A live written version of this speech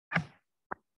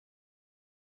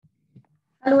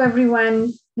Hello,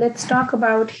 everyone. Let's talk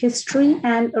about history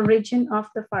and origin of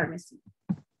the pharmacy.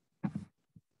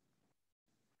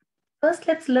 First,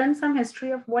 let's learn some history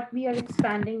of what we are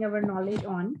expanding our knowledge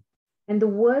on. And the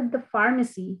word the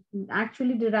pharmacy is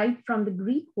actually derived from the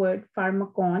Greek word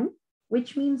pharmakon,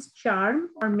 which means charm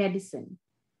or medicine.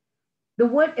 The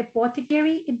word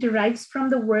apothecary, it derives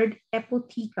from the word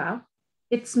apotheca.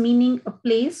 It's meaning a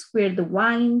place where the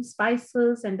wine,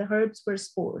 spices, and the herbs were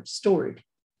stored.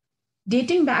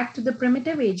 Dating back to the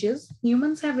primitive ages,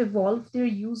 humans have evolved their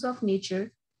use of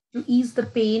nature to ease the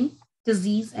pain,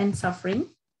 disease, and suffering.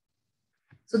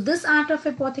 So, this art of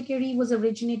apothecary was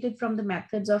originated from the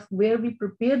methods of where we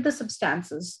prepared the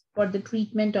substances for the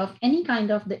treatment of any kind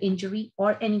of the injury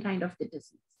or any kind of the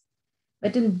disease.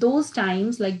 But in those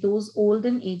times, like those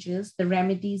olden ages, the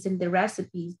remedies and the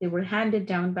recipes, they were handed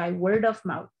down by word of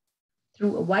mouth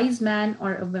through a wise man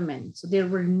or a woman. So there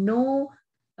were no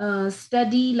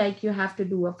study like you have to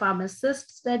do a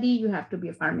pharmacist study, you have to be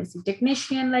a pharmacy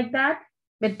technician like that,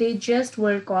 but they just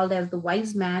were called as the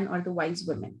wise man or the wise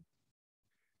woman.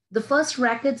 The first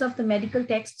records of the medical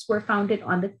texts were founded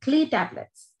on the clay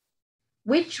tablets,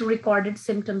 which recorded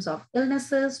symptoms of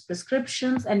illnesses,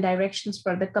 prescriptions, and directions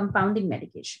for the compounding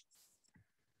medications.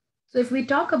 So if we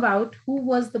talk about who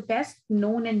was the best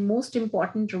known and most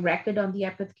important record on the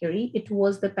apothecary, it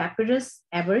was the papyrus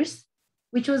Ebers,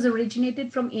 which was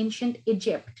originated from ancient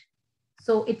Egypt.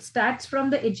 So it starts from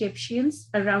the Egyptians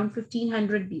around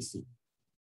 1500 BC.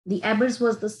 The Ebers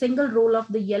was the single roll of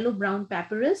the yellow-brown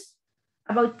papyrus,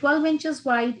 about 12 inches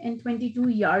wide and 22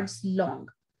 yards long,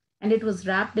 and it was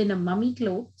wrapped in a mummy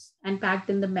clothes and packed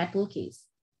in the metal case.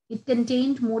 It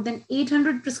contained more than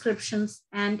 800 prescriptions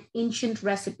and ancient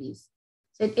recipes.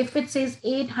 So if it says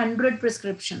 800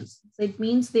 prescriptions, so it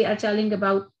means they are telling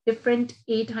about different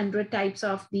 800 types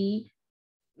of the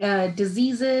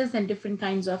diseases and different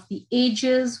kinds of the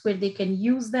ages where they can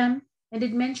use them. And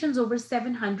it mentions over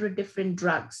 700 different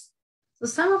drugs. So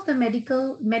some of the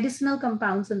medicinal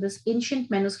compounds in this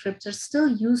ancient manuscripts are still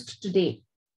used today.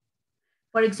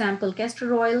 For example,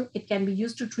 castor oil, it can be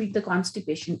used to treat the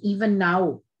constipation. Even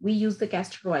now, we use the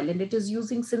castor oil, and it is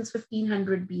using since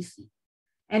 1500 BC.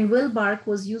 And will bark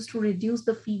was used to reduce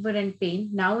the fever and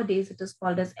pain. Nowadays, it is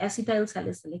called as acetyl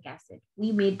salicylic acid.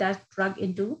 We made that drug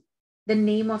into the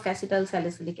name of acetyl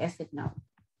salicylic acid now.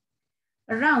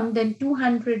 Around then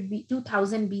 2000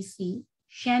 BC,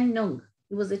 Shen Nung,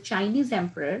 he was a Chinese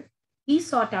emperor. He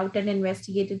sought out and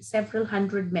investigated several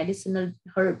hundred medicinal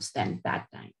herbs then at that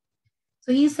time.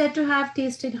 So he is said to have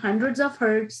tasted hundreds of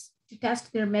herbs to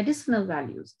test their medicinal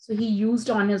values. So he used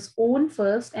on his own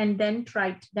first and then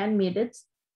told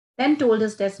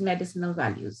us their medicinal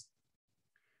values.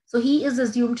 So he is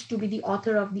assumed to be the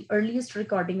author of the earliest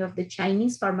recording of the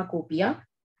Chinese Pharmacopoeia,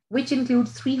 which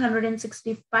includes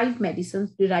 365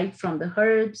 medicines derived from the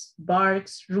herbs,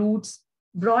 barks, roots,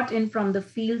 brought in from the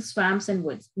fields, swamps, and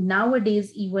woods.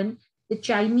 Nowadays, even the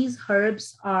Chinese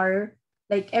herbs are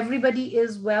like everybody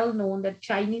is well known that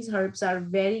Chinese herbs are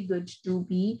very good to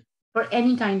be for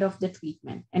any kind of the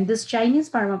treatment. And this Chinese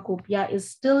pharmacopoeia is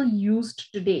still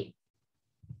used today.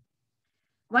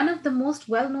 One of the most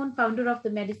well-known founder of the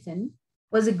medicine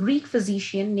was a Greek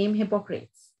physician named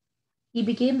Hippocrates. He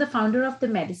became the founder of the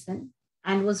medicine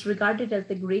and was regarded as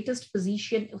the greatest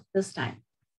physician of this time.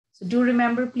 So do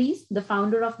remember, please, the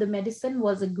founder of the medicine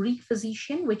was a Greek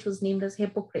physician, which was named as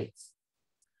Hippocrates.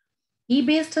 He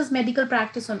based his medical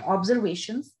practice on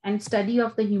observations and study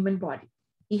of the human body.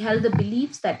 He held the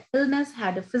beliefs that illness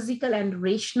had a physical and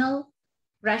rational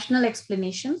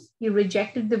explanations. He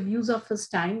rejected the views of his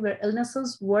time where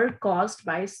illnesses were caused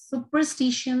by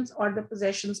superstitions or the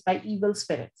possessions by evil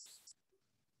spirits.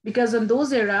 Because in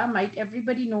those era,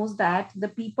 everybody knows that the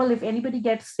people, if anybody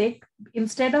gets sick,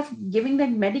 instead of giving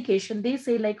them medication, they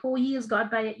say like, oh, he is got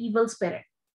by an evil spirit.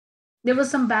 There was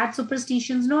some bad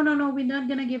superstitions. No, we're not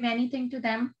going to give anything to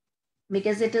them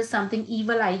because it is something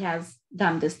evil eye has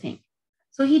done this thing.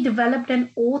 So he developed an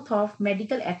oath of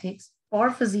medical ethics for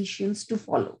physicians to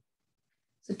follow.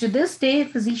 So to this day,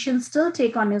 physicians still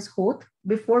take on his oath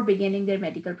before beginning their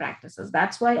medical practices.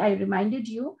 That's why I reminded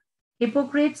you,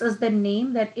 Hippocrates is the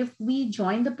name that if we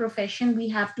join the profession, we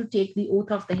have to take the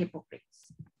oath of the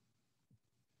Hippocrates.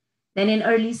 Then in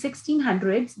early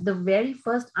 1600s, the very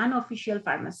first unofficial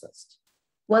pharmacist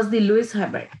was the Louis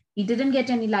Hubbard. He didn't get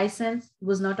any license,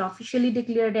 was not officially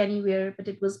declared anywhere, but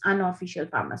it was unofficial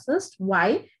pharmacist.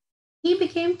 Why? He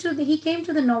came to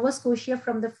the Nova Scotia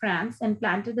from the France and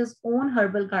planted his own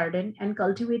herbal garden and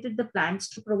cultivated the plants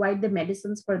to provide the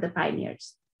medicines for the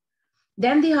pioneers.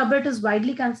 Then the Hubbard is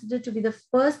widely considered to be the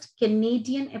first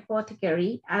Canadian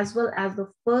apothecary as well as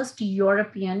the first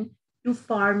European to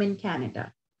farm in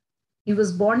Canada. He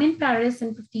was born in Paris in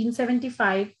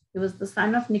 1575. He was the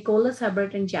son of Nicholas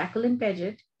Hubbard and Jacqueline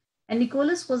Paget, and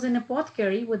Nicholas was an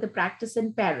apothecary with a practice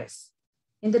in Paris.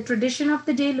 In the tradition of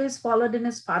the day, Louis followed in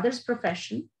his father's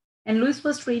profession, and Louis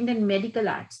was trained in medical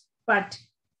arts, but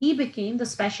he became the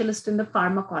specialist in the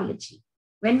pharmacology.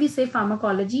 When we say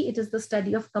pharmacology, it is the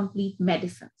study of complete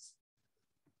medicines.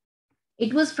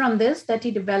 It was from this that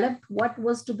he developed what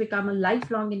was to become a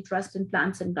lifelong interest in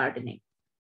plants and gardening.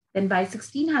 Then by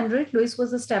 1600, Louis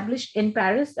was established in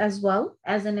Paris as well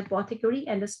as an apothecary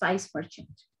and a spice merchant.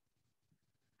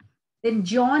 Then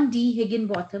John D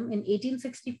Higginbotham in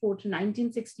 1864 to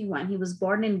 1961, he was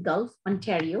born in Guelph,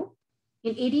 Ontario.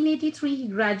 In 1883, he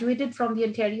graduated from the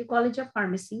Ontario College of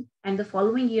Pharmacy, and the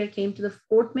following year came to the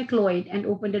Fort Macleod and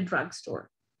opened a drugstore.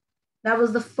 That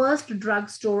was the first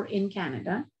drugstore in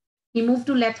Canada. He moved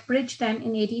to Lethbridge then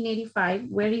in 1885,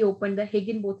 where he opened the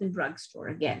Higginbotham drugstore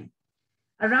again.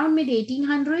 Around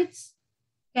mid-1800s,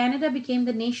 Canada became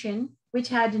the nation which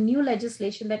had new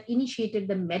legislation that initiated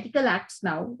the Medical Acts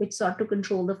now, which sought to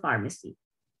control the pharmacy.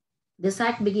 This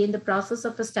act began the process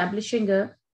of establishing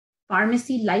a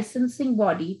pharmacy licensing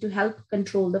body to help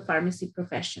control the pharmacy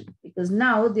profession, because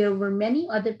now there were many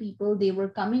other people, they were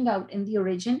coming out in the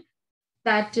origin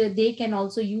that they can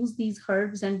also use these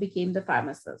herbs and became the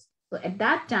pharmacists. So at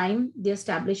that time, they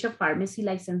established a pharmacy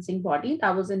licensing body.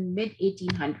 That was in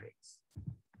mid-1800s.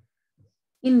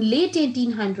 In late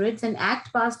 1800s, an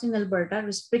act passed in Alberta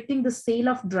restricting the sale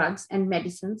of drugs and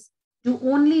medicines to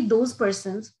only those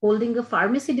persons holding a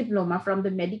pharmacy diploma from the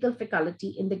medical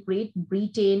faculty in the Great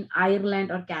Britain,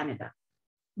 Ireland, or Canada.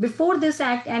 Before this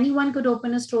act, anyone could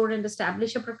open a store and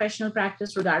establish a professional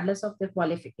practice regardless of their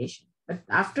qualification. But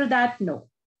after that, no.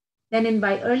 Then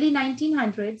by early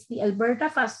 1900s, the Alberta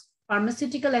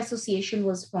Pharmaceutical Association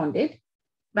was founded.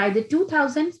 By the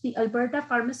 2000s, the Alberta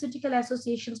Pharmaceutical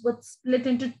Associations were split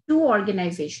into two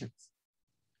organizations.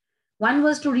 One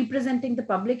was to representing the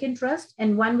public interest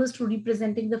and one was to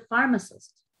representing the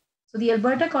pharmacist. So the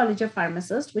Alberta College of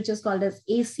Pharmacists, which is called as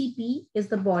ACP, is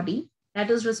the body that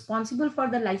is responsible for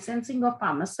the licensing of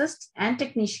pharmacists and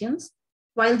technicians,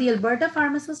 while the Alberta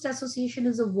Pharmacist Association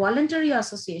is a voluntary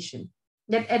association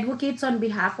that advocates on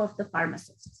behalf of the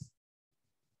pharmacists.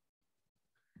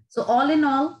 So all in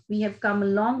all, we have come a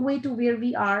long way to where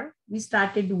we are. We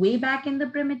started way back in the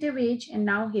primitive age, and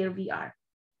now here we are.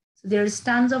 So there is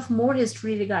tons of more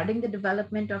history regarding the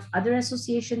development of other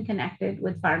associations connected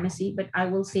with pharmacy, but I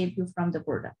will save you from the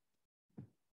boredom.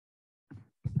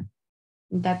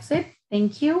 That's it.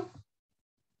 Thank you.